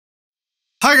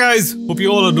Hi guys, hope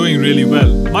you all are doing really well.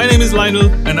 My name is Lionel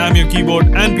and I'm your keyboard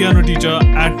and piano teacher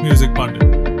at Music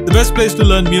Pandit, the best place to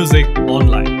learn music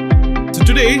online. So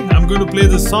today I'm going to play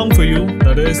this song for you,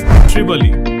 that is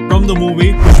Srivalli from the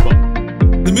movie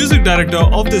Pushpa. The music director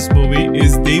of this movie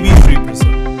is Devi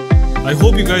Prasad. I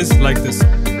hope you guys like this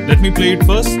song. Let me play it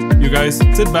first. You guys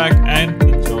sit back and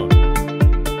enjoy.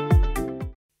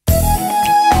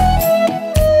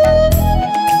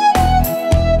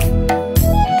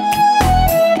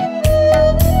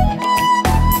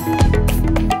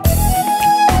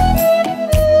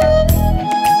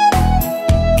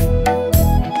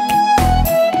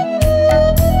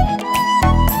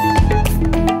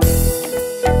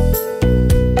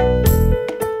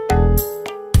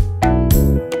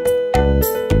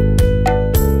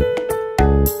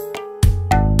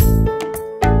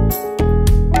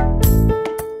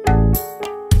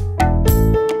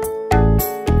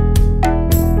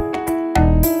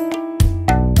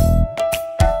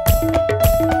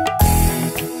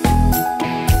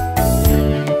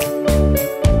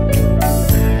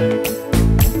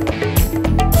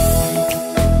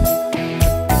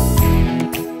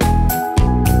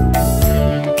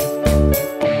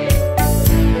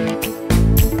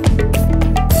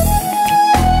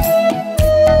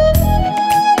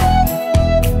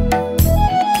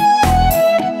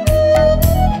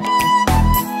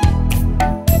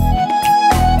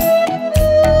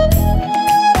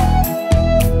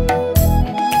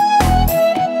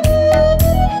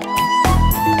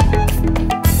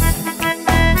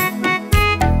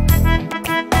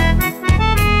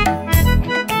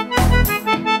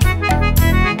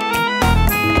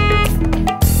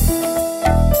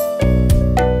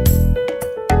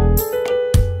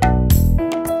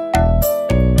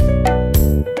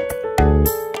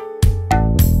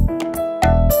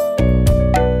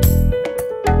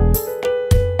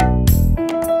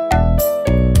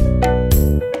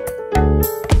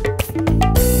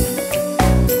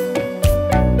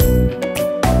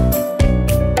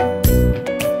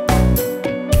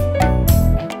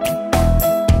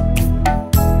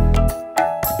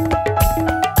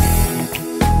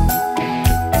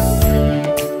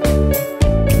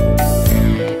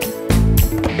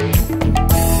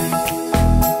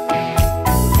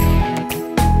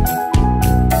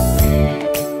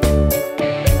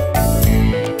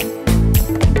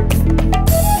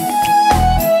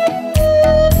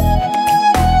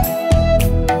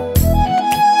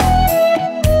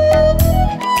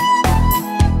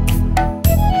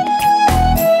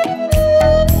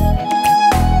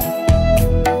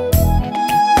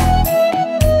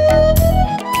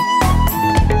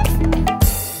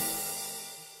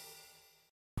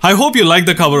 I hope you like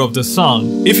the cover of this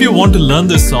song. If you want to learn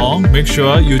this song, make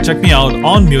sure you check me out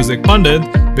on Music Pandit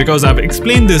because I've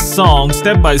explained this song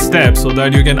step by step so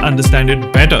that you can understand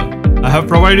it better. I have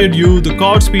provided you the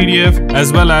chords PDF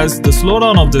as well as the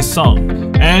slowdown of this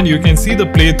song, and you can see the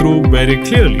playthrough very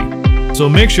clearly. So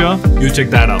make sure you check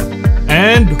that out.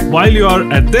 And while you are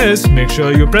at this, make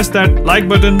sure you press that like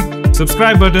button,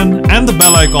 subscribe button and the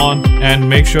bell icon, and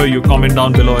make sure you comment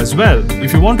down below as well.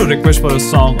 If you want to request for a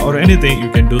song or anything, you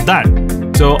can do that.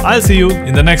 So I'll see you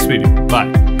in the next video.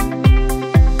 Bye.